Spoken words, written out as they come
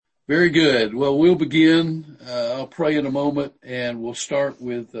Very good. Well, we'll begin. I'll pray in a moment, and we'll start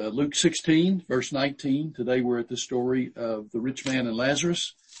with Luke 16, verse 19. Today we're at the story of the rich man and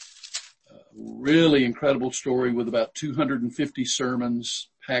Lazarus. Really incredible story with about 250 sermons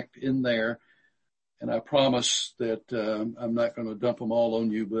packed in there. And I promise that I'm not going to dump them all on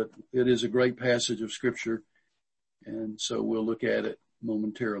you, but it is a great passage of Scripture. And so we'll look at it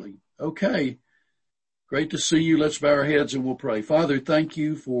momentarily. Okay. Great to see you. Let's bow our heads and we'll pray. Father, thank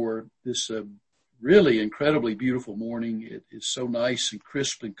you for this really incredibly beautiful morning. It is so nice and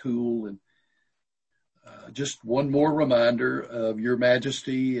crisp and cool, and just one more reminder of your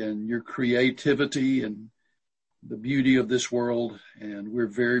majesty and your creativity and the beauty of this world. And we're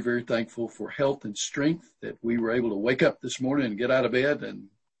very, very thankful for health and strength, that we were able to wake up this morning and get out of bed and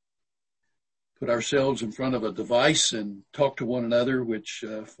put ourselves in front of a device and talk to one another, which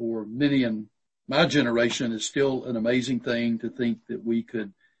for many in my generation is still an amazing thing to think that we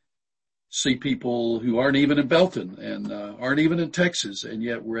could see people who aren't even in Belton and aren't even in Texas, and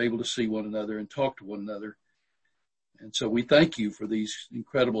yet we're able to see one another and talk to one another. And so we thank you for these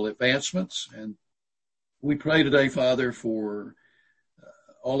incredible advancements. And we pray today, Father, for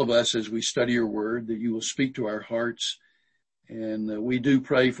all of us as we study your word, that you will speak to our hearts. And we do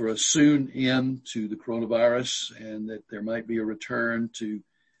pray for a soon end to the coronavirus, and that there might be a return to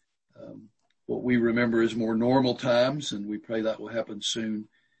what we remember as more normal times, and we pray that will happen soon.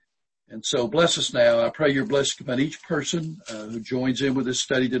 And so bless us now. I pray your blessing upon each person who joins in with this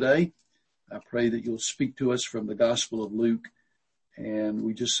study today. I pray that you'll speak to us from the Gospel of Luke. And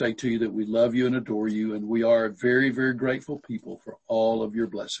we just say to you that we love you and adore you, and we are a very, very grateful people for all of your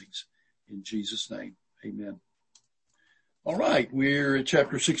blessings. In Jesus' name, amen. All right, we're at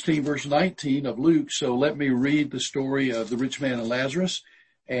chapter 16, verse 19 of Luke. So let me read the story of the rich man and Lazarus,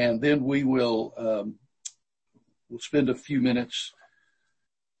 and then we will we'll spend a few minutes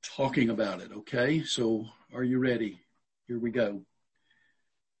talking about it, okay? So are you ready? Here we go.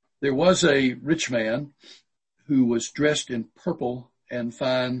 There was a rich man who was dressed in purple and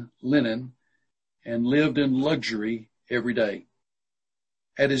fine linen and lived in luxury every day.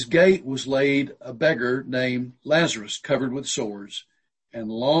 At his gate was laid a beggar named Lazarus, covered with sores and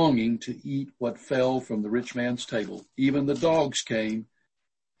longing to eat what fell from the rich man's table. Even the dogs came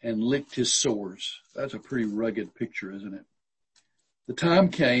and licked his sores. That's a pretty rugged picture, isn't it? The time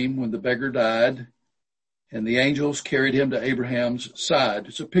came when the beggar died, and the angels carried him to Abraham's side.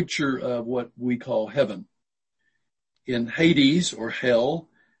 It's a picture of what we call heaven. In Hades, or hell,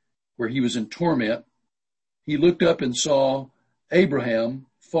 where he was in torment, he looked up and saw Abraham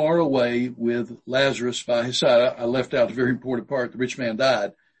far away with Lazarus by his side. I left out a very important part. The rich man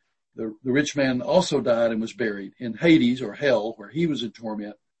died. The rich man also died and was buried. In Hades, or hell, where he was in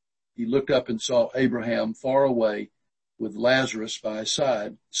torment, he looked up and saw Abraham far away with Lazarus by his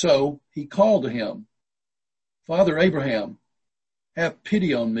side. So he called to him, "Father Abraham, have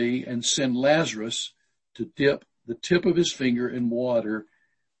pity on me and send Lazarus to dip the tip of his finger in water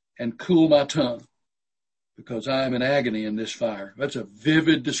and cool my tongue, because I am in agony in this fire." That's a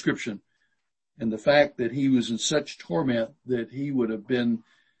vivid description. And the fact that he was in such torment that he would have been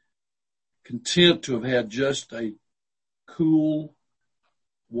content to have had just a cool,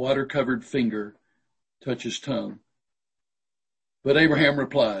 water-covered finger touch his tongue. But Abraham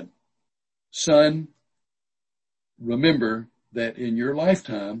replied, "Son, remember that in your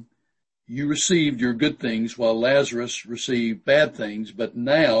lifetime you received your good things while Lazarus received bad things, but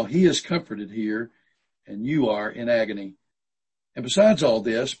now he is comforted here and you are in agony. And besides all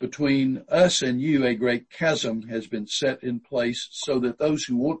this, between us and you a great chasm has been set in place, so that those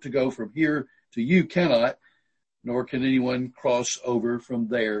who want to go from here to you cannot, nor can anyone cross over from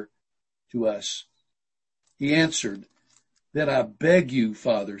there to us." He answered, "Then I beg you,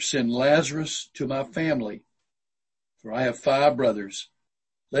 Father, send Lazarus to my family, for I have 5 brothers.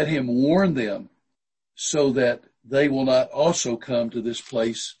 Let him warn them so that they will not also come to this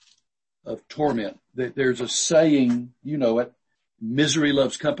place of torment." There's a saying, you know it, misery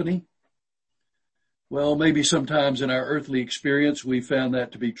loves company. Well, maybe sometimes in our earthly experience we found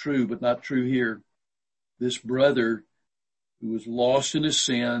that to be true, but not true here. This brother who was lost in his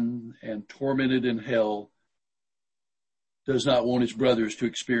sin and tormented in hell does not want his brothers to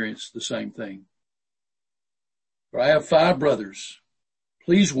experience the same thing. "For I have 5 brothers.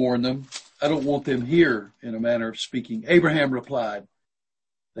 Please warn them. I don't want them here," in a manner of speaking. Abraham replied,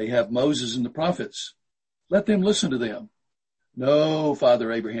 "They have Moses and the prophets. Let them listen to them." "No,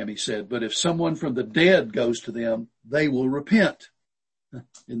 Father Abraham," he said, "but if someone from the dead goes to them, they will repent."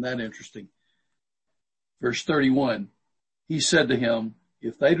 Isn't that interesting? Verse 31, he said to him,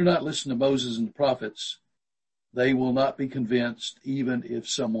 "If they do not listen to Moses and the prophets, they will not be convinced even if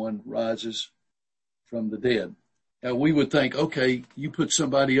someone rises from the dead. Now, we would think, okay, you put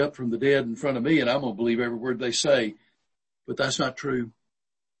somebody up from the dead in front of me and I'm going to believe every word they say. But that's not true.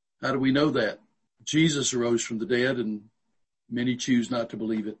 How do we know that? Jesus arose from the dead and many choose not to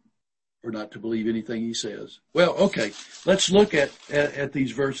believe it or not to believe anything he says. Well, okay, let's look at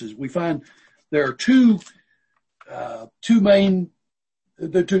these verses. We find there are two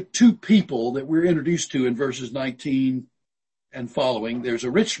people that we're introduced to in verses 19 and following. There's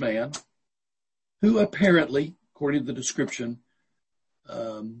a rich man who apparently, according to the description,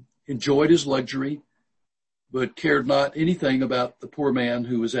 enjoyed his luxury, but cared not anything about the poor man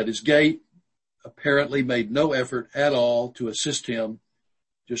who was at his gate, apparently made no effort at all to assist him,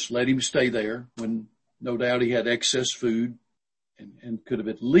 just let him stay there when no doubt he had excess food and could have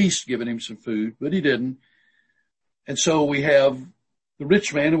at least given him some food, but he didn't. And so we have the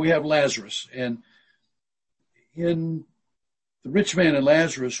rich man and we have Lazarus. And in the rich man and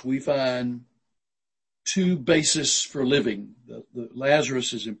Lazarus, we find two bases for living. The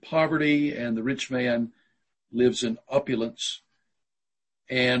Lazarus is in poverty and the rich man lives in opulence.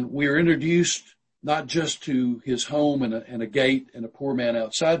 And we are introduced not just to his home and a gate and a poor man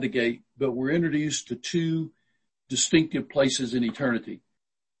outside the gate, but we're introduced to two distinctive places in eternity.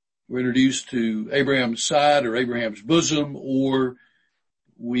 We're introduced to Abraham's side or Abraham's bosom, or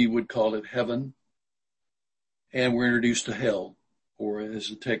we would call it heaven. And we're introduced to hell, or as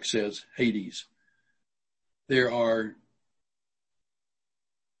the text says, Hades.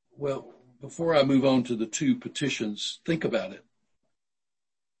 Well, before I move on to the two petitions, think about it.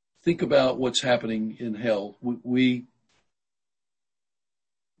 Think about what's happening in hell. We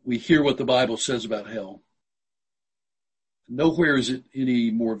hear what the Bible says about hell. Nowhere is it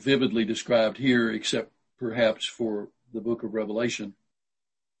any more vividly described here except perhaps for the book of Revelation.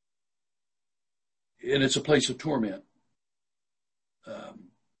 And it's a place of torment.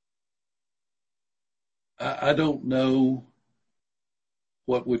 I don't know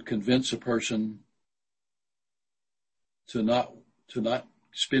what would convince a person to not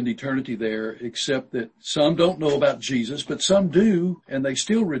spend eternity there, except that some don't know about Jesus, but some do, and they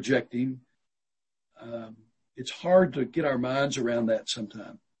still reject him. It's hard to get our minds around that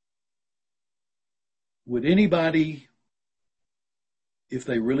sometime. Would anybody, if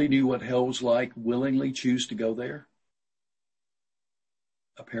they really knew what hell was like, willingly choose to go there?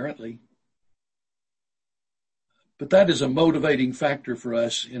 Apparently. But that is a motivating factor for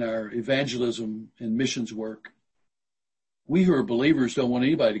us in our evangelism and missions work. We who are believers don't want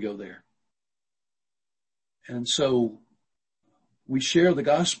anybody to go there. And so we share the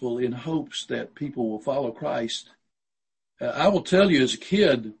gospel in hopes that people will follow Christ. I will tell you, as a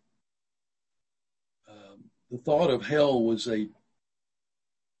kid, the thought of hell was a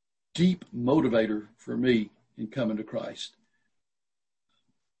deep motivator for me in coming to Christ.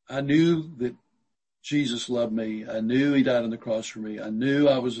 I knew that Jesus loved me. I knew he died on the cross for me. I knew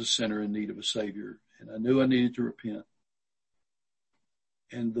I was a sinner in need of a Savior, and I knew I needed to repent.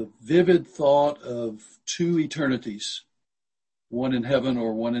 And the vivid thought of two eternities, one in heaven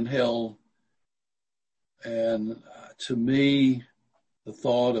or one in hell, and to me, the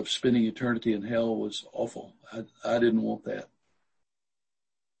thought of spending eternity in hell was awful. I didn't want that.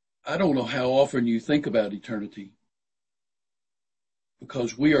 I don't know how often you think about eternity,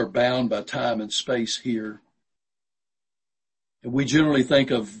 because we are bound by time and space here. And we generally think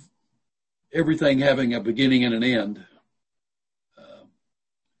of everything having a beginning and an end.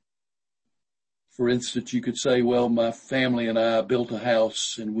 For instance, you could say, well, my family and I built a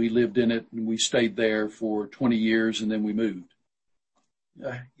house and we lived in it and we stayed there for 20 years and then we moved.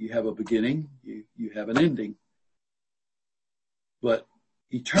 You have a beginning, you have an ending. But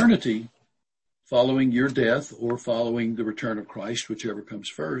eternity, following your death or following the return of Christ, whichever comes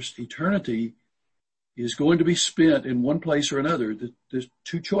first, eternity is going to be spent in one place or another. There's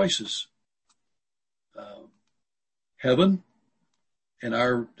two choices. Heaven, and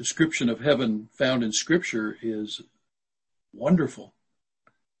our description of heaven found in Scripture is wonderful,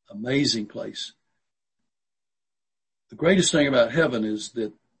 amazing place. The greatest thing about heaven is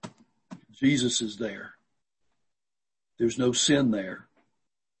that Jesus is there. There's no sin there.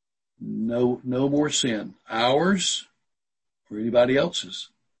 No more sin. Ours or anybody else's.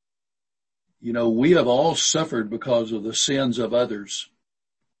 You know, we have all suffered because of the sins of others.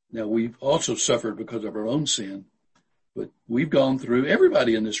 Now, we've also suffered because of our own sin. But we've gone through,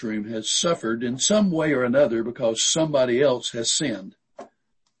 everybody in this room has suffered in some way or another because somebody else has sinned.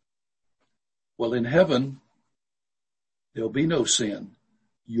 Well, in heaven, there'll be no sin,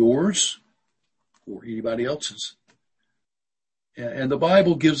 yours or anybody else's. And the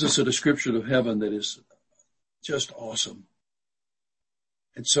Bible gives us a description of heaven that is Just awesome.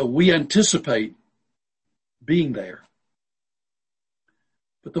 And so we anticipate being there.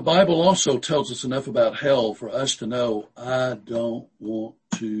 But the Bible also tells us enough about hell for us to know, I don't want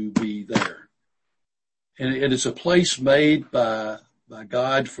to be there. And it is a place made by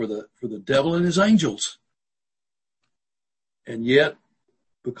God for the devil and his angels. And yet,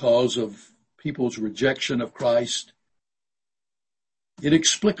 because of people's rejection of Christ,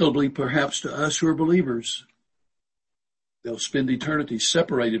 inexplicably perhaps to us who are believers, they'll spend eternity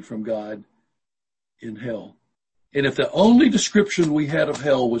separated from God in hell. And if the only description we had of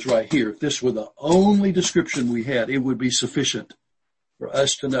hell was right here, if this were the only description we had, it would be sufficient for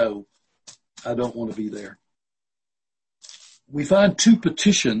us to know, I don't want to be there. We find two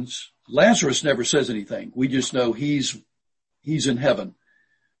petitions. Lazarus never says anything. We just know he's in heaven.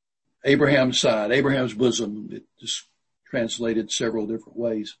 Abraham's side, Abraham's bosom. It just translated several different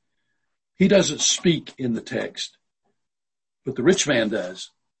ways. He doesn't speak in the text, but the rich man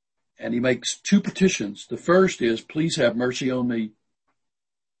does. And he makes two petitions. The first is, please have mercy on me.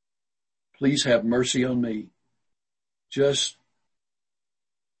 Please have mercy on me. Just,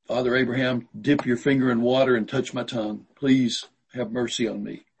 Father Abraham, dip your finger in water and touch my tongue. Please have mercy on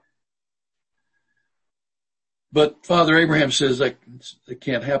me. But Father Abraham says that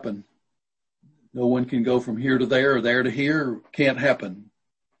can't happen. No one can go from here to there or there to here. Can't happen.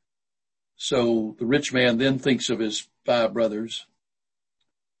 So the rich man then thinks of his 5 brothers.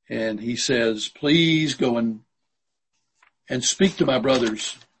 And he says, please go and speak to my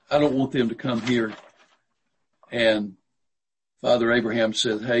brothers. I don't want them to come here. And Father Abraham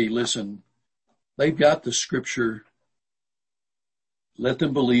said, hey, listen, they've got the scripture. Let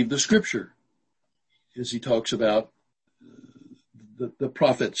them believe the scripture. As he talks about the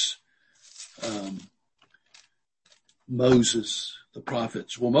prophets, Moses, the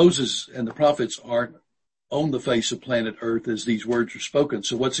prophets. Well, Moses and the prophets aren't on the face of planet Earth as these words are spoken.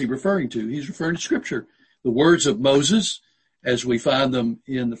 So what's he referring to? He's referring to scripture. The words of Moses, as we find them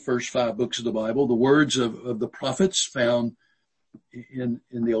in the first 5 books of the Bible, the words of the prophets found in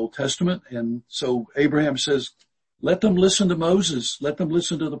the Old Testament. And so Abraham says, let them listen to Moses. Let them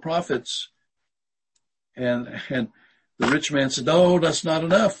listen to the prophets. And the rich man said, no, that's not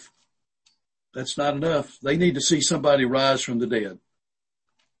enough. That's not enough. They need to see somebody rise from the dead.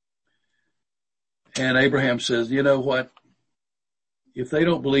 And Abraham says, you know what? If they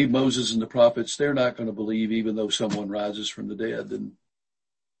don't believe Moses and the prophets, they're not going to believe even though someone rises from the dead. And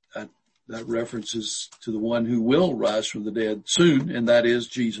that references to the one who will rise from the dead soon, and that is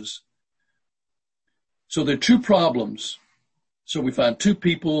Jesus. So there are 2 problems. So we find 2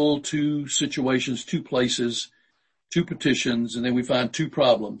 people, 2 situations, 2 places, 2 petitions, and then we find 2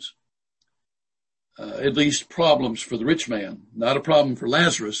 problems. At least problems for the rich man. Not a problem for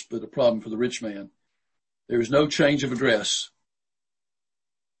Lazarus, but a problem for the rich man. There is no change of address.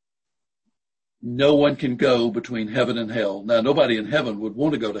 No one can go between heaven and hell. Now, nobody in heaven would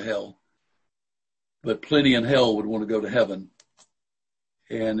want to go to hell, but plenty in hell would want to go to heaven.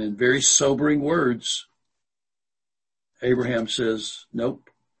 And in very sobering words, Abraham says, nope,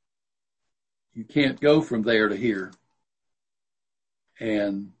 you can't go from there to here.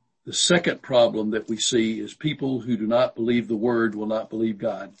 And the second problem that we see is people who do not believe the word will not believe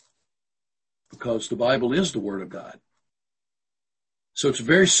God, because the Bible is the word of God. So it's a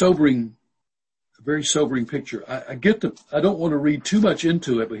very sobering picture. I don't want to read too much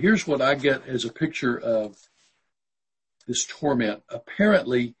into it, but here's what I get as a picture of this torment.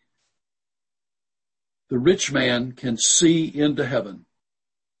 Apparently, the rich man can see into heaven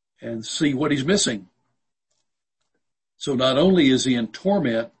and see what he's missing. So not only is he in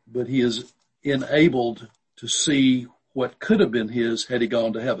torment, but he is enabled to see what could have been his had he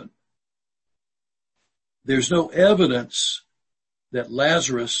gone to heaven. There's no evidence that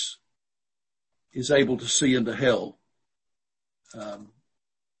Lazarus is able to see into hell. The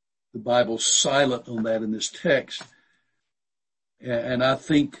Bible's silent on that in this text. And I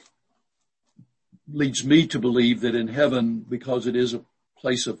think leads me to believe that in heaven, because it is a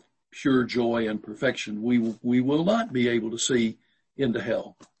place of pure joy and perfection, we will not be able to see into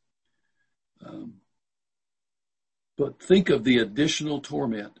hell. But think of the additional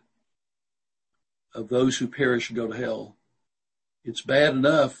torment of those who perish and go to hell. It's bad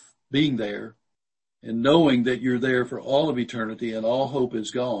enough being there and knowing that you're there for all of eternity and all hope is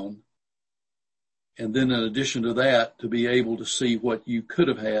gone. And then in addition to that, to be able to see what you could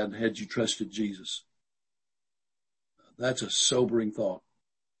have had you trusted Jesus. That's a sobering thought.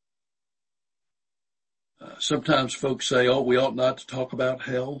 Sometimes folks say, oh, we ought not to talk about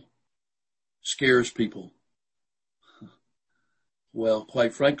hell. Scares people. Well,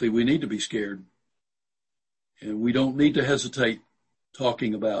 quite frankly, we need to be scared. And we don't need to hesitate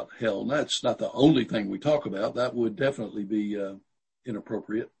talking about hell. And that's not the only thing we talk about. That would definitely be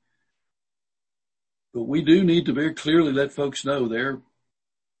inappropriate. But we do need to very clearly let folks know there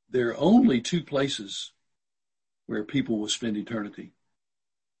are only two places where people will spend eternity.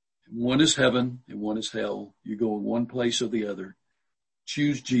 One is heaven and one is hell. You go in one place or the other.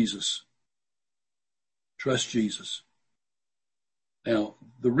 Choose Jesus. Trust Jesus. Now,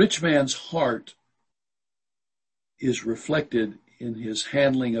 the rich man's heart is reflected in his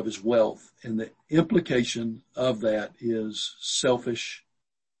handling of his wealth, and the implication of that is selfish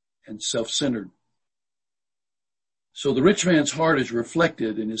and self-centered. So the rich man's heart is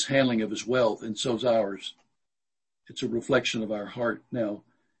reflected in his handling of his wealth, and so is ours. It's a reflection of our heart. Now,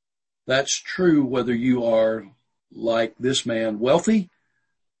 that's true whether you are like this man, wealthy,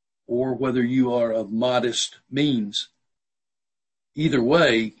 or whether you are of modest means. Either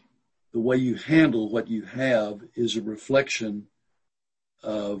way, the way you handle what you have is a reflection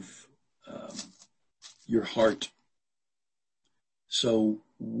of your heart. So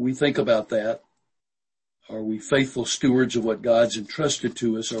we think about that. Are we faithful stewards of what God's entrusted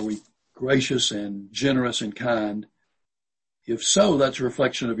to us? Are we gracious and generous and kind? If so, that's a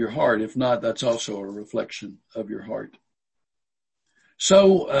reflection of your heart. If not, that's also a reflection of your heart.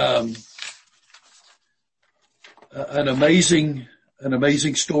 So, an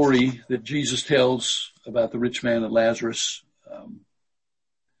amazing story that Jesus tells about the rich man and Lazarus.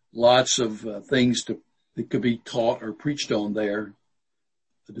 Lots of things that could be taught or preached on there.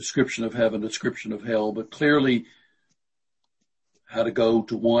 A description of heaven, a description of hell, but clearly how to go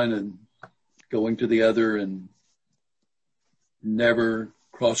to one and going to the other and never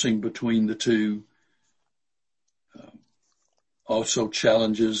crossing between the two. Also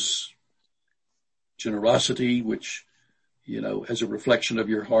challenges generosity, which, as a reflection of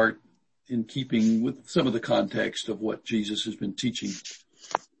your heart, in keeping with some of the context of what Jesus has been teaching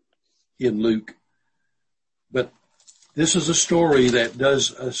in Luke. But this is a story that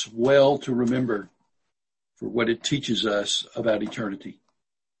does us well to remember for what it teaches us about eternity.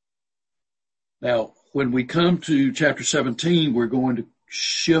 Now, when we come to chapter 17, we're going to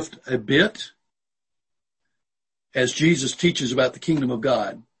shift a bit as Jesus teaches about the kingdom of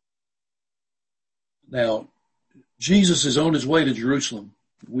God. Now, Jesus is on his way to Jerusalem.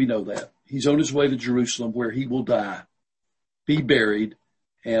 We know that. He's on his way to Jerusalem where he will die, be buried,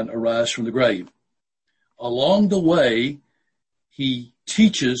 and arise from the grave. Along the way, he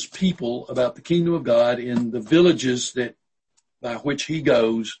teaches people about the kingdom of God in the villages by which he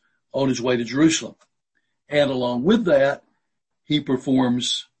goes on his way to Jerusalem. And along with that, he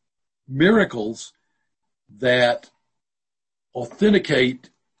performs miracles that authenticate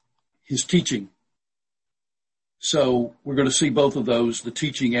his teaching. So we're going to see both of those, the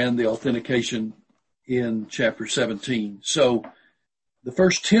teaching and the authentication, in chapter 17. So the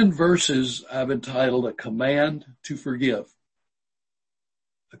first 10 verses I've entitled A Command to Forgive.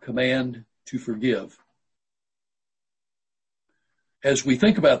 A command to forgive. As we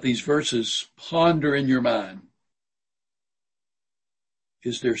think about these verses, ponder in your mind.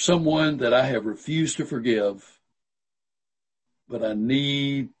 Is there someone that I have refused to forgive, but I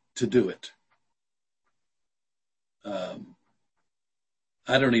need to do it?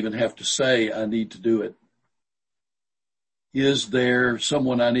 I don't even have to say I need to do it. Is there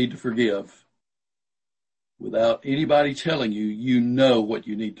someone I need to forgive? Without anybody telling you, you know what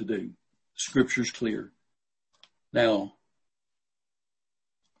you need to do. Scripture's clear. Now,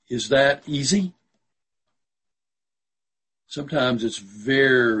 is that easy? Sometimes it's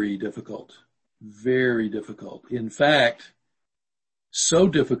very difficult. Very difficult. In fact, so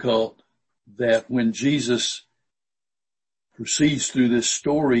difficult that when Jesus proceeds through this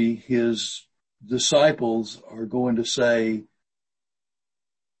story, his disciples are going to say,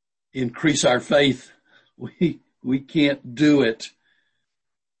 increase our faith. We can't do it.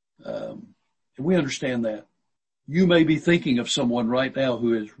 And we understand that. You may be thinking of someone right now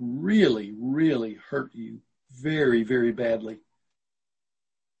who has really, really hurt you very, very badly.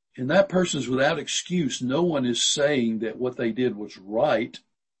 And that person's without excuse. No one is saying that what they did was right.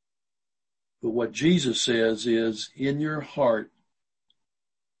 But what Jesus says is, in your heart,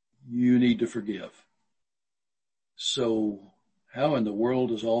 you need to forgive. So how in the world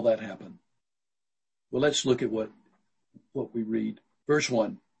does all that happen? Well, let's look at what we read. Verse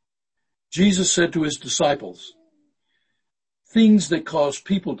 1. Jesus said to his disciples, things that cause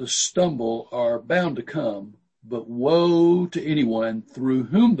people to stumble are bound to come, but woe to anyone through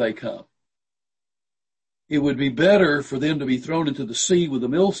whom they come. It would be better for them to be thrown into the sea with a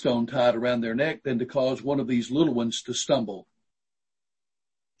millstone tied around their neck than to cause one of these little ones to stumble.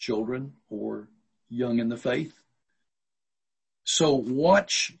 Children or young in the faith. So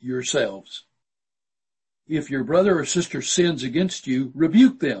watch yourselves. If your brother or sister sins against you,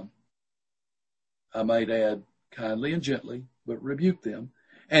 rebuke them. I might add, kindly and gently, but rebuke them.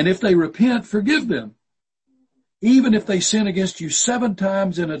 And if they repent, forgive them. Even if they sin against you 7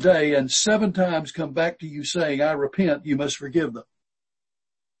 times in a day and 7 times come back to you saying, I repent, you must forgive them.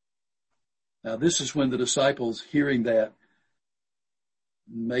 Now this is when the disciples, hearing that,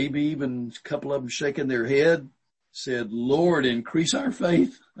 maybe even a couple of them shaking their head, said, Lord, increase our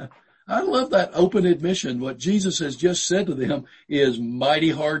faith. I love that open admission. What Jesus has just said to them is mighty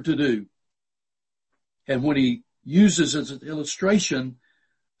hard to do. And when he uses as an illustration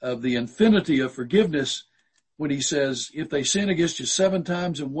of the infinity of forgiveness, when he says, if they sin against you 7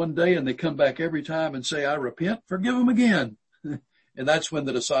 times in one day and they come back every time and say, I repent, forgive them again. And that's when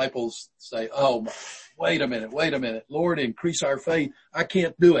the disciples say, oh, wait a minute. Lord, increase our faith. I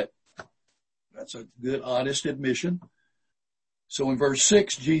can't do it. That's a good, honest admission. So in verse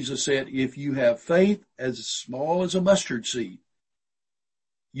 6, Jesus said, if you have faith as small as a mustard seed,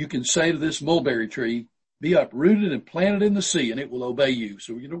 you can say to this mulberry tree, be uprooted and planted in the sea, and it will obey you.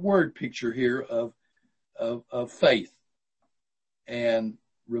 So we get a word picture here of faith. And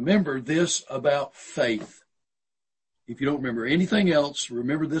remember this about faith. If you don't remember anything else,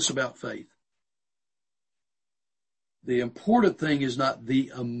 remember this about faith. The important thing is not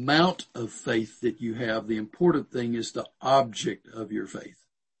the amount of faith that you have. The important thing is the object of your faith.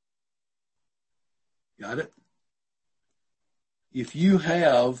 Got it? If you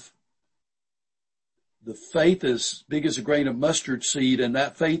have the faith as big as a grain of mustard seed and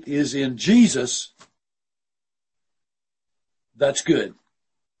that faith is in Jesus, that's good.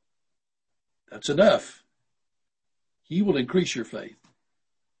 That's enough. He will increase your faith.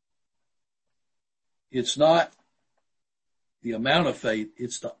 It's not the amount of faith,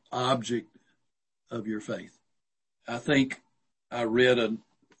 it's the object of your faith. I think I read a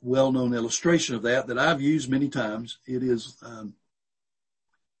well-known illustration of that I've used many times. It is,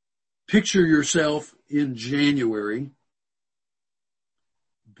 picture yourself in January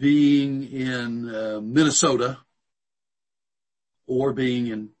being in Minnesota or being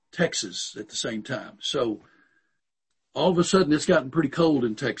in Texas at the same time. So all of a sudden it's gotten pretty cold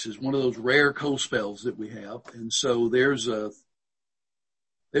in Texas, one of those rare cold spells that we have. And so there's a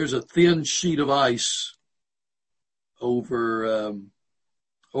thin sheet of ice over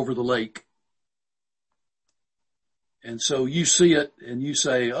the lake. And so you see it and you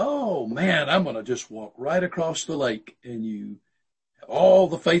say, oh man, I'm going to just walk right across the lake. And you have all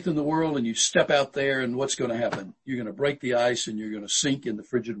the faith in the world and you step out there, and what's going to happen? You're going to break the ice and you're going to sink in the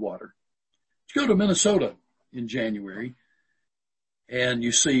frigid water. You go to Minnesota in January and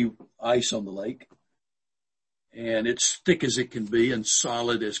you see ice on the lake, and it's thick as it can be and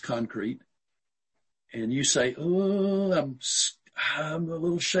solid as concrete. And you say, oh, I'm a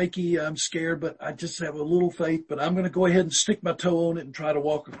little shaky, I'm scared, but I just have a little faith, but I'm going to go ahead and stick my toe on it and try to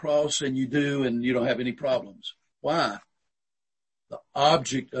walk across. And you do, and you don't have any problems. Why? The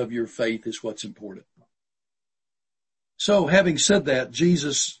object of your faith is what's important. So having said that,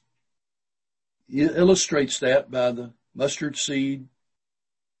 Jesus illustrates that by the mustard seed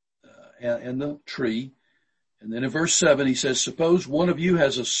and the tree. And then in verse 7, he says, suppose one of you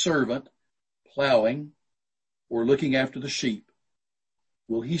has a servant plowing or looking after the sheep.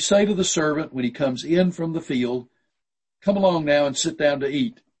 Will he say to the servant when he comes in from the field, come along now and sit down to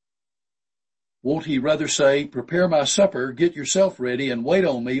eat? Won't he rather say, prepare my supper, get yourself ready, and wait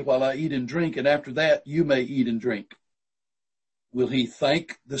on me while I eat and drink, and after that you may eat and drink? Will he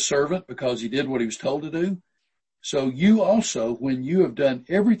thank the servant because he did what he was told to do? So you also, when you have done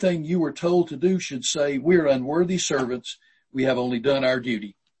everything you were told to do, should say, we're unworthy servants, we have only done our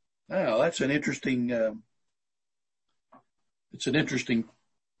duty. Now, that's an interesting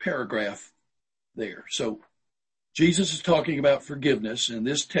paragraph there. So Jesus is talking about forgiveness, and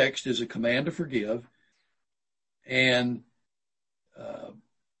this text is a command to forgive. And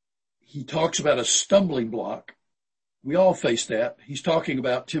he talks about a stumbling block. We all face that. He's talking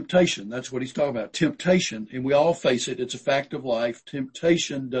about temptation. That's what he's talking about, temptation. And we all face it. It's a fact of life.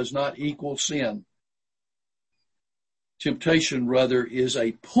 Temptation does not equal sin. Temptation, rather, is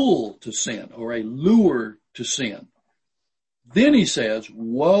a pull to sin or a lure to sin. Then he says,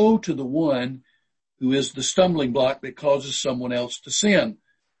 woe to the one who is the stumbling block that causes someone else to sin.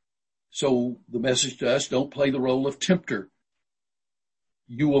 So the message to us, don't play the role of tempter.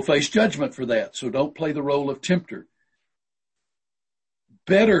 You will face judgment for that, so don't play the role of tempter.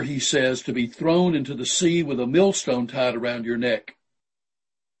 Better, he says, to be thrown into the sea with a millstone tied around your neck.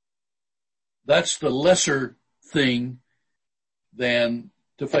 That's the lesser thing than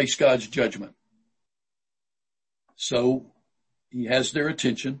to face God's judgment. So he has their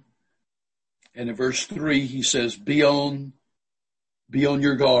attention. And in verse 3, he says, be on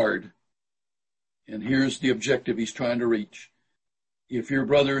your guard. And here's the objective he's trying to reach. If your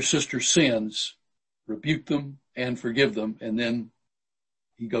brother or sister sins, rebuke them and forgive them. And then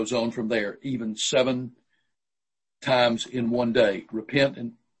he goes on from there, even 7 times in one day. I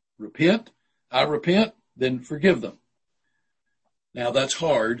repent, then forgive them. Now that's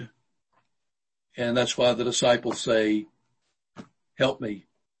hard. And that's why the disciples say, help me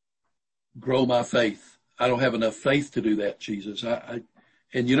grow my faith. I don't have enough faith to do that, Jesus.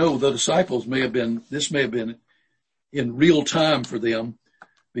 And you know, the disciples this may have been in real time for them,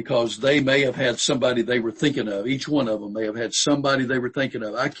 because they may have had somebody they were thinking of. Each one of them may have had somebody they were thinking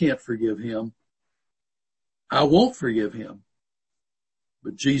of. I can't forgive him. I won't forgive him.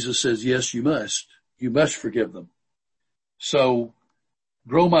 But Jesus says, yes, you must. You must forgive them. So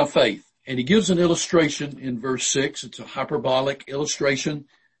grow my faith. And he gives an illustration in verse 6. It's a hyperbolic illustration.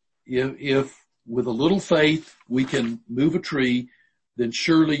 If with a little faith we can move a tree, then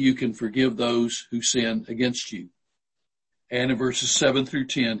surely you can forgive those who sin against you. And in verses 7 through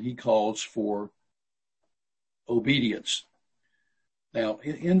 10, he calls for obedience. Now,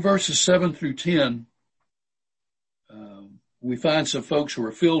 in verses 7 through 10, we find some folks who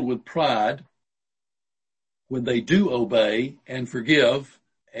are filled with pride when they do obey and forgive,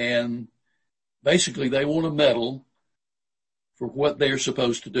 and basically they want a medal for what they're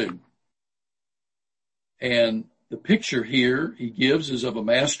supposed to do. And the picture here he gives is of a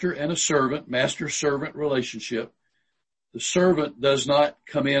master and a servant, master-servant relationship. The servant does not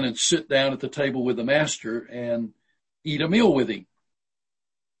come in and sit down at the table with the master and eat a meal with him.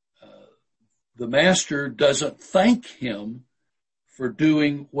 The master doesn't thank him for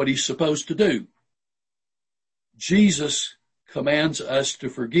doing what he's supposed to do. Jesus commands us to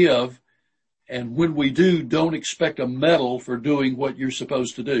forgive, and when we do, don't expect a medal for doing what you're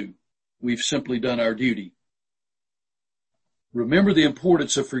supposed to do. We've simply done our duty. Remember the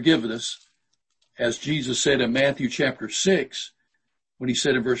importance of forgiveness, as Jesus said in Matthew chapter 6, when he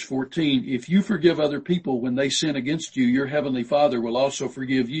said in verse 14, if you forgive other people when they sin against you, your heavenly Father will also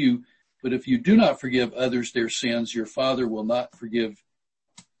forgive you. But if you do not forgive others their sins, your Father will not forgive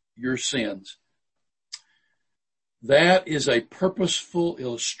your sins. That is a purposeful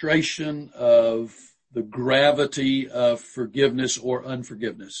illustration of the gravity of forgiveness or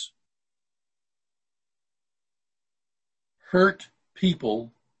unforgiveness. Hurt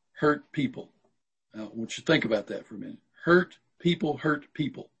people hurt people. Now, I want you to think about that for a minute. Hurt people hurt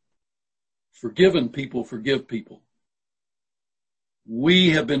people. Forgiven people forgive people. We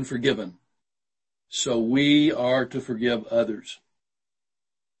have been forgiven, so we are to forgive others.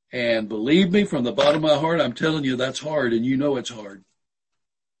 And believe me, from the bottom of my heart, I'm telling you that's hard, and you know it's hard.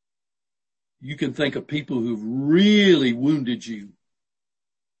 You can think of people who've really wounded you.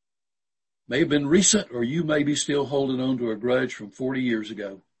 May have been recent, or you may be still holding on to a grudge from 40 years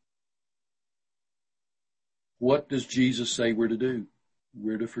ago. What does Jesus say we're to do?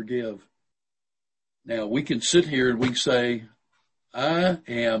 We're to forgive. Now, we can sit here and we can say, I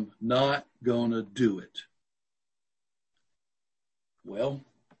am not going to do it. Well,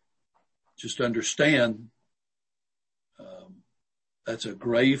 just understand that's a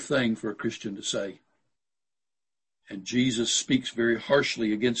grave thing for a Christian to say. And Jesus speaks very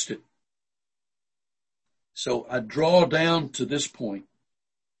harshly against it. So I draw down to this point.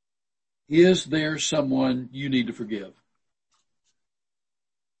 Is there someone you need to forgive?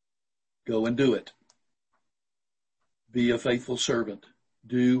 Go and do it. Be a faithful servant.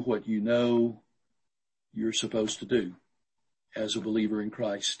 Do what you know you're supposed to do as a believer in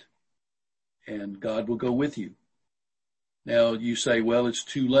Christ. And God will go with you. Now you say, well, it's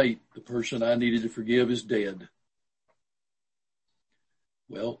too late. The person I needed to forgive is dead.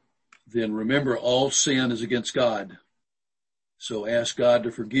 Well, then remember, all sin is against God. So ask God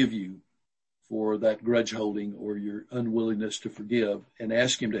to forgive you for that grudge holding or your unwillingness to forgive, and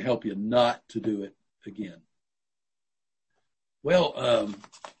ask him to help you not to do it again. Well,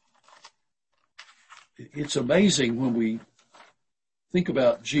 it's amazing when we think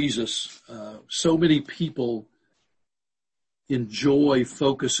about Jesus. So many people enjoy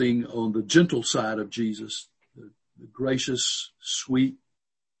focusing on the gentle side of Jesus, the gracious, sweet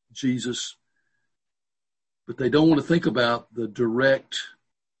Jesus, but they don't want to think about the direct,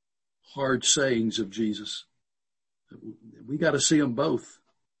 hard sayings of Jesus. We got to see them both,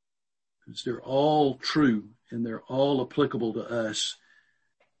 because they're all true and they're all applicable to us.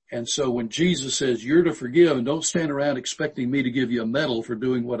 And so when Jesus says you're to forgive, and don't stand around expecting me to give you a medal for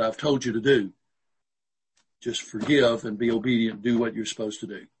doing what I've told you to do. Just forgive and be obedient, do what you're supposed to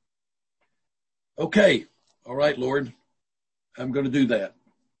do. Okay, all right, Lord, I'm going to do that.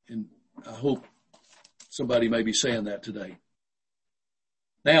 And I hope somebody may be saying that today.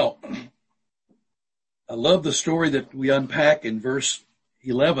 Now, I love the story that we unpack in verse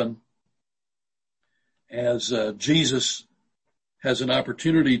 11 as Jesus has an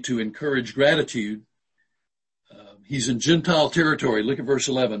opportunity to encourage gratitude. He's in Gentile territory. Look at verse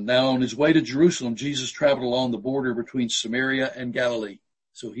 11. Now on his way to Jerusalem, Jesus traveled along the border between Samaria and Galilee.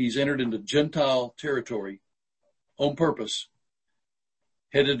 So he's entered into Gentile territory on purpose,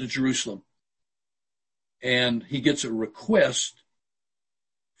 headed to Jerusalem. And he gets a request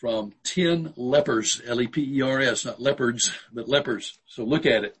from 10 lepers, L-E-P-E-R-S, not leopards, but lepers. So look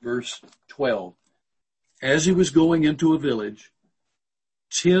at it, verse 12. As he was going into a village,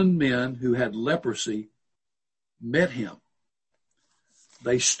 10 men who had leprosy met him.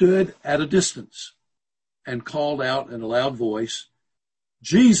 They stood at a distance and called out in a loud voice,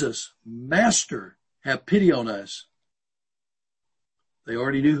 Jesus, Master, have pity on us. They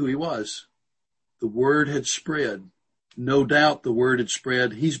already knew who he was. The word had spread. No doubt the word had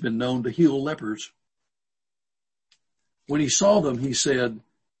spread. He's been known to heal lepers. When he saw them, he said,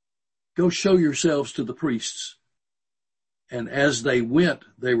 go show yourselves to the priests. And as they went,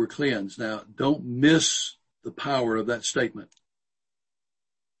 they were cleansed. Now, don't miss the power of that statement.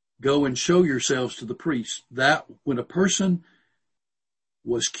 Go and show yourselves to the priest. That when a person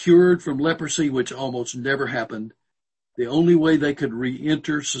was cured from leprosy, which almost never happened, the only way they could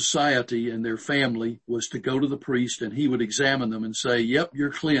re-enter society and their family was to go to the priest, and he would examine them and say, yep,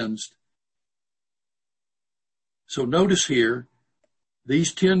 you're cleansed. So notice here,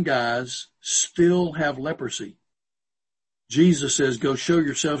 these 10 guys still have leprosy. Jesus says, go show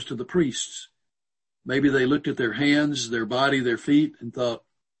yourselves to the priests. Maybe they looked at their hands, their body, their feet, and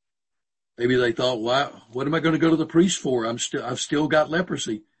maybe they thought, wow, what am I going to go to the priest for? I've still got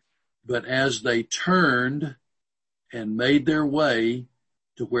leprosy. But as they turned and made their way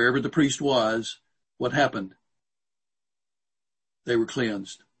to wherever the priest was, what happened? They were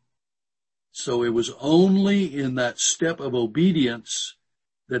cleansed. So it was only in that step of obedience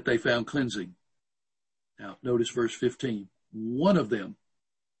that they found cleansing. Now, notice verse 15. One of them,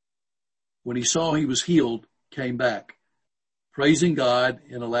 when he saw he was healed, came back, praising God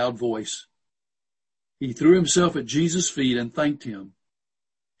in a loud voice. He threw himself at Jesus' feet and thanked him,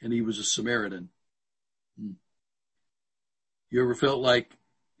 and he was a Samaritan. You ever felt like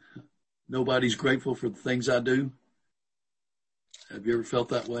nobody's grateful for the things I do? Have you ever felt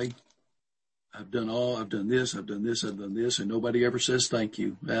that way? I've done this, and nobody ever says thank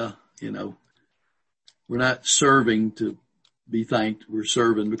you. Well, we're not serving to be thanked. We're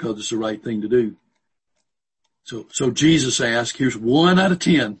serving because it's the right thing to do. So Jesus asked, here's 1 out of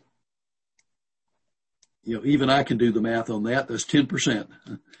 10. Even I can do the math on that. That's 10%.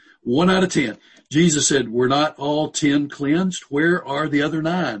 1 out of 10. Jesus said, were not all 10 cleansed? Where are the other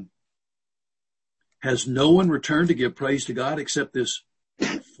 9? Has no one returned to give praise to God except this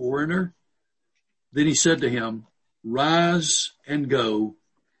foreigner? Then he said to him, rise and go.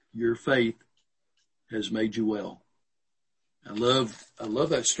 Your faith has made you well. I love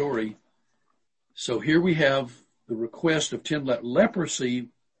that story. So here we have the request of 10 leprosy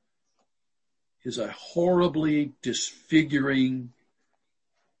is a horribly disfiguring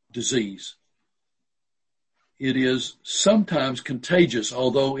disease. It is sometimes contagious,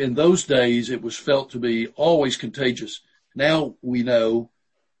 although in those days it was felt to be always contagious. Now we know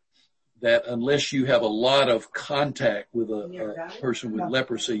that unless you have a lot of contact with a person with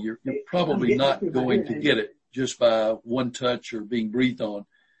leprosy, you're probably not going to get it just by one touch or being breathed on.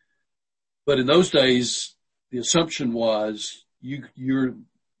 But in those days, the assumption was you're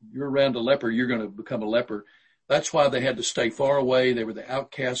around a leper, you're going to become a leper. That's why they had to stay far away. They were the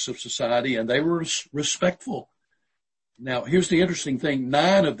outcasts of society, and they were respectful. Now, here's the interesting thing.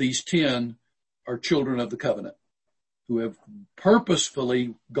 9 of these 10 are children of the covenant who have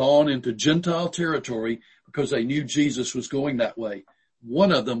purposefully gone into Gentile territory because they knew Jesus was going that way.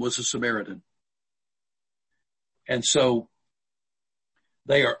 One of them was a Samaritan. And so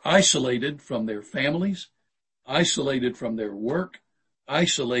they are isolated from their families, isolated from their work,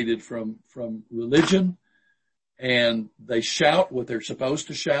 isolated from religion, and they shout what they're supposed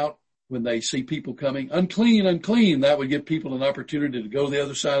to shout when they see people coming. Unclean, unclean. That would give people an opportunity to go to the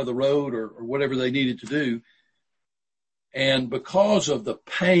other side of the road or whatever they needed to do. And because of the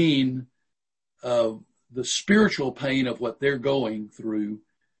pain of the spiritual pain of what they're going through,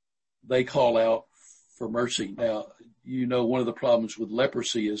 they call out for mercy. Now, one of the problems with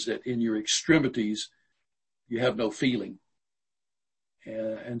leprosy is that in your extremities, you have no feeling.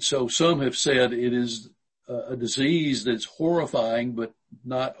 And so some have said it is a disease that's horrifying, but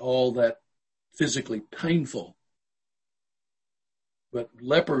not all that physically painful. But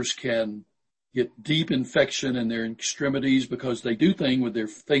lepers can get deep infection in their extremities because they do things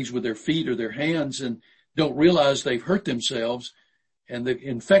with their feet or their hands and don't realize they've hurt themselves, and the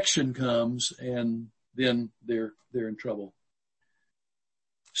infection comes, and then they're in trouble.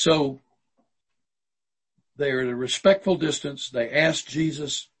 So they're at a respectful distance. They ask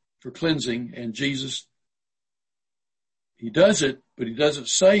Jesus for cleansing, and Jesus, he does it, but he doesn't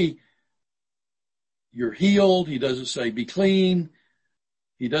say you're healed. He doesn't say be clean.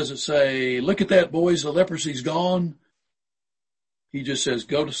 He doesn't say, look at that, boys, the leprosy's gone. He just says,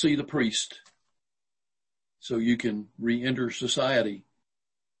 go to see the priest so you can re-enter society.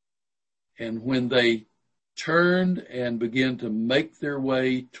 And when they turned and began to make their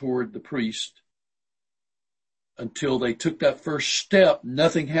way toward the priest, until they took that first step,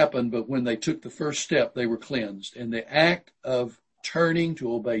 nothing happened, but when they took the first step, they were cleansed. And the act of turning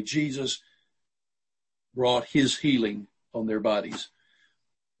to obey Jesus brought his healing on their bodies.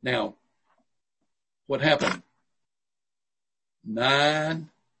 Now, what happened? 9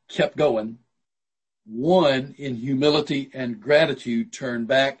 kept going. 1, in humility and gratitude, turned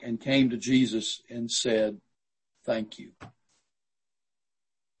back and came to Jesus and said, thank you.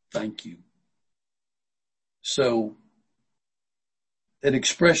 Thank you. So, an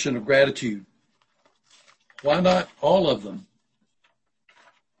expression of gratitude. Why not all of them?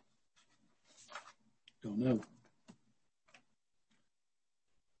 Don't know.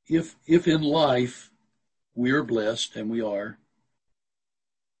 If in life we are blessed, and we are,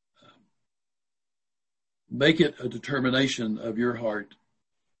 make it a determination of your heart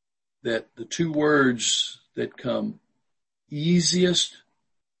that the 2 words that come easiest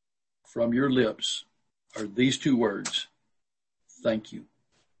from your lips are these 2 words. Thank you.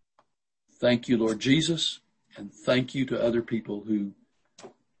 Thank you, Lord Jesus, and thank you to other people who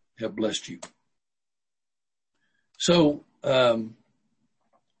have blessed you. So,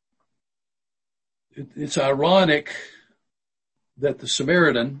 it's ironic that the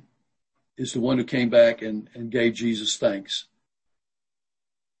Samaritan is the one who came back and gave Jesus thanks.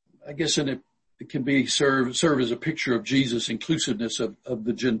 I guess it can be serve as a picture of Jesus' inclusiveness of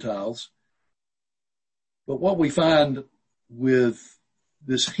the Gentiles. But what we find with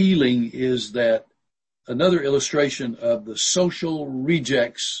this healing is that another illustration of the social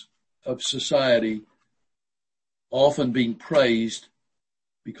rejects of society often being praised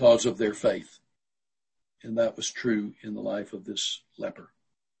because of their faith. And that was true in the life of this leper.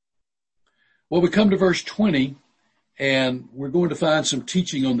 Well, we come to verse 20, and we're going to find some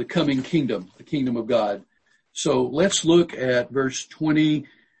teaching on the coming kingdom, the kingdom of God. So let's look at verse 20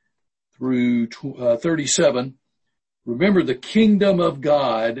 through 37. Remember, the kingdom of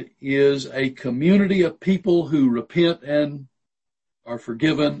God is a community of people who repent and are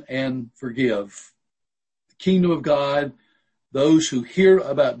forgiven and forgive. The kingdom of God, those who hear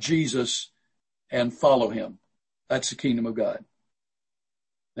about Jesus and follow him. That's the kingdom of God.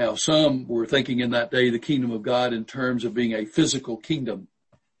 Now, some were thinking in that day the kingdom of God in terms of being a physical kingdom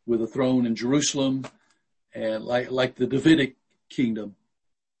with a throne in Jerusalem and like the Davidic kingdom.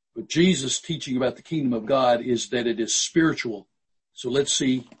 But Jesus' teaching about the kingdom of God is that it is spiritual. So let's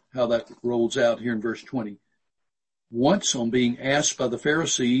see how that rolls out here in verse 20. Once, on being asked by the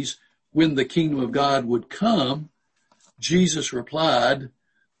Pharisees when the kingdom of God would come, Jesus replied,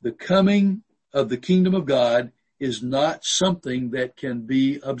 the coming of the kingdom of God is not something that can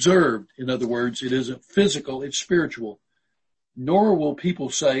be observed. In other words, it isn't physical, it's spiritual. Nor will people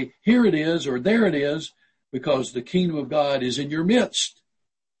say, here it is or there it is, because the kingdom of God is in your midst.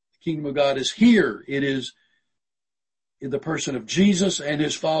 The kingdom of God is here. It is in the person of Jesus and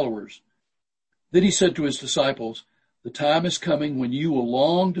his followers. Then he said to his disciples, the time is coming when you will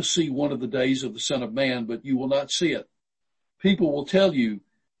long to see one of the days of the Son of Man, but you will not see it. People will tell you,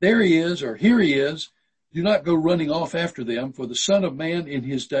 there he is, or here he is. Do not go running off after them, for the Son of Man in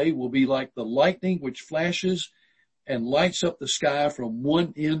his day will be like the lightning which flashes and lights up the sky from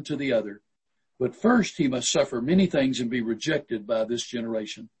one end to the other. But first he must suffer many things and be rejected by this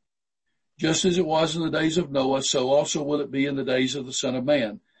generation. Just as it was in the days of Noah, so also will it be in the days of the Son of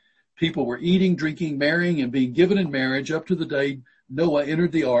Man. People were eating, drinking, marrying, and being given in marriage up to the day Noah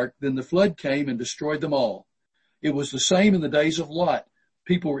entered the ark. Then the flood came and destroyed them all. It was the same in the days of Lot.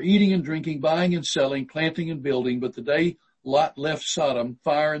 People were eating and drinking, buying and selling, planting and building. But the day Lot left Sodom,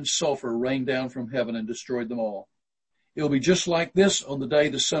 fire and sulfur rained down from heaven and destroyed them all. It will be just like this on the day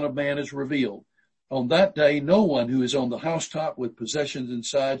the Son of Man is revealed. On that day, no one who is on the housetop with possessions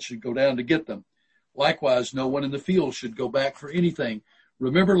inside should go down to get them. Likewise, no one in the field should go back for anything.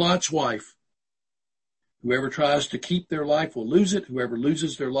 Remember Lot's wife. Whoever tries to keep their life will lose it. Whoever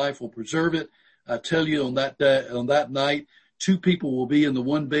loses their life will preserve it. I tell you, on that day, on that night, two people will be in the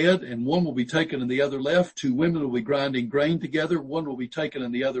one bed, and one will be taken and the other left. Two women will be grinding grain together. One will be taken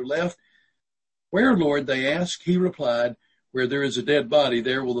and the other left. Where, Lord, they asked. He replied, where there is a dead body,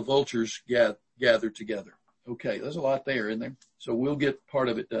 there will the vultures gather together. Okay, there's a lot there, isn't there? So we'll get part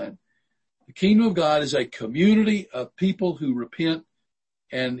of it done. The kingdom of God is a community of people who repent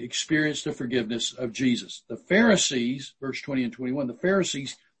and experience the forgiveness of Jesus. The Pharisees, verse 20 and 21, the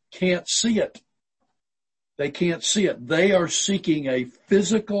Pharisees can't see it. They can't see it. They are seeking a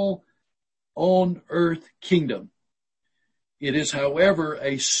physical on earth kingdom. It is, however,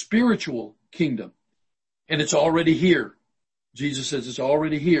 a spiritual kingdom, and it's already here. Jesus says it's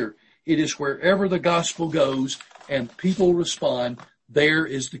already here. It is wherever the gospel goes and people respond, there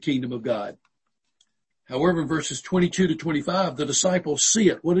is the kingdom of God. However, in verses 22 to 25, the disciples see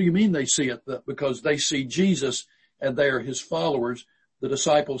it. What do you mean they see it? Because they see Jesus and they are his followers. The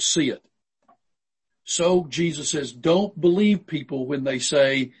disciples see it. So Jesus says, don't believe people when they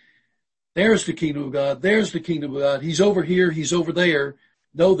say, there's the kingdom of God, there's the kingdom of God. He's over here, he's over there.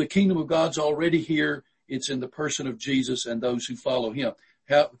 No, the kingdom of God's already here. It's in the person of Jesus and those who follow him.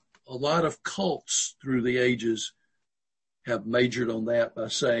 A lot of cults through the ages have majored on that by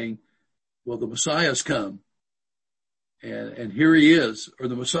saying, well, the Messiah's come, and here he is, or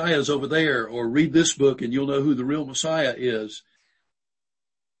the Messiah's over there, or read this book and you'll know who the real Messiah is.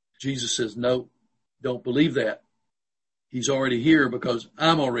 Jesus says, no, don't believe that. He's already here because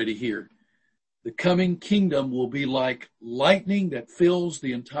I'm already here. The coming kingdom will be like lightning that fills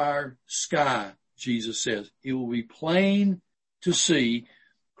the entire sky, Jesus says. It will be plain to see.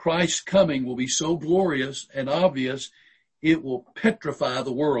 Christ's coming will be so glorious and obvious, it will petrify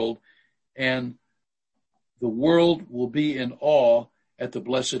the world, and the world will be in awe at the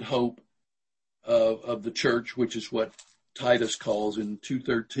blessed hope of the church, which is what Titus calls in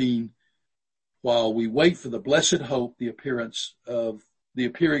 2:13. While we wait for the blessed hope, the appearing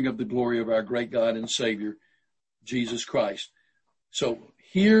of the glory of our great God and Savior, Jesus Christ. So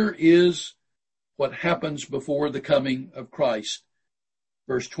here is what happens before the coming of Christ.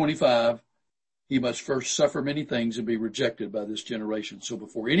 Verse 25, he must first suffer many things and be rejected by this generation. So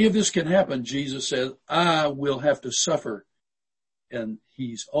before any of this can happen, Jesus says, I will have to suffer. And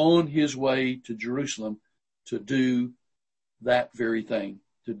he's on his way to Jerusalem to do that very thing,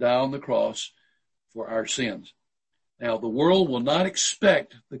 to die on the cross for our sins. Now, the world will not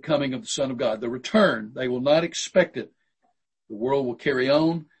expect the coming of the Son of God, the return. They will not expect it. The world will carry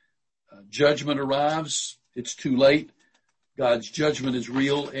on. Judgment arrives. It's too late. God's judgment is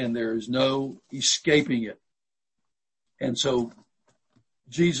real and there is no escaping it. And so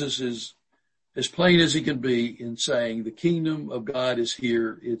Jesus is as plain as he can be in saying the kingdom of God is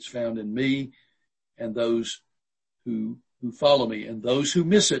here. It's found in me and those who follow me, and those who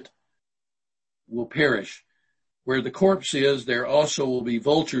miss it will perish. Where the corpse is, there also will be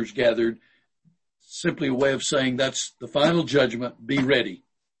vultures gathered. Simply a way of saying that's the final judgment. Be ready.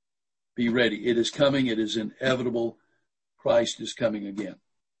 Be ready. It is coming. It is inevitable. Christ is coming again.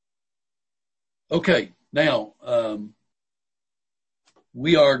 Okay, now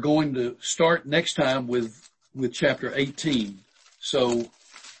we are going to start next time with chapter 18. So,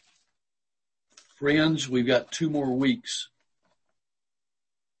 friends, we've got 2 more weeks.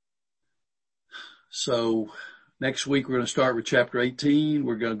 So next week we're going to start with chapter 18.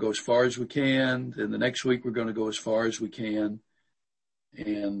 We're going to go as far as we can. And the next week we're going to go as far as we can.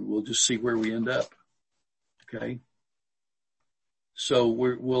 And we'll just see where we end up. Okay. So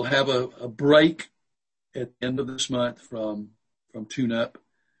we'll have a break at the end of this month from tune-up.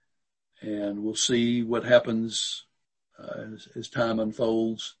 And we'll see what happens as time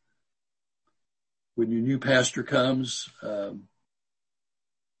unfolds. When your new pastor comes,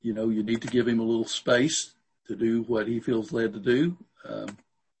 you need to give him a little space to do what he feels led to do.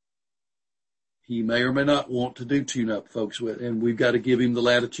 He may or may not want to do tune-up, folks, and we've got to give him the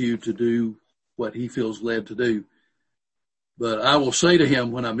latitude to do what he feels led to do. But I will say to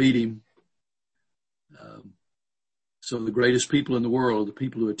him when I meet him, some of the greatest people in the world are the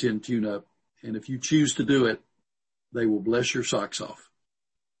people who attend tune-up. And if you choose to do it, they will bless your socks off.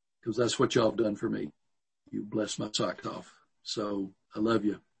 Because that's what y'all have done for me. You blessed my socks off. So I love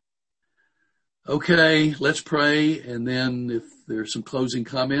you. Okay, let's pray. And then if there's some closing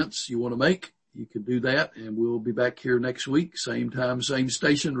comments you want to make, you can do that. And we'll be back here next week, same time, same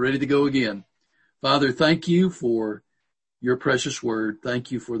station, ready to go again. Father, thank you for your precious word.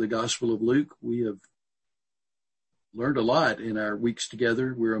 Thank you for the Gospel of Luke. We have learned a lot in our weeks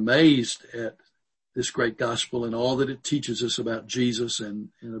together. We're amazed at this great gospel and all that it teaches us about Jesus and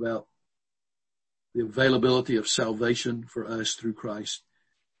about the availability of salvation for us through Christ.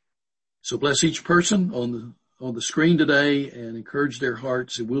 So bless each person on the screen today and encourage their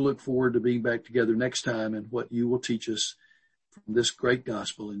hearts. And we'll look forward to being back together next time and what you will teach us from this great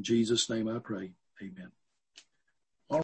gospel. In Jesus' name I pray. Amen.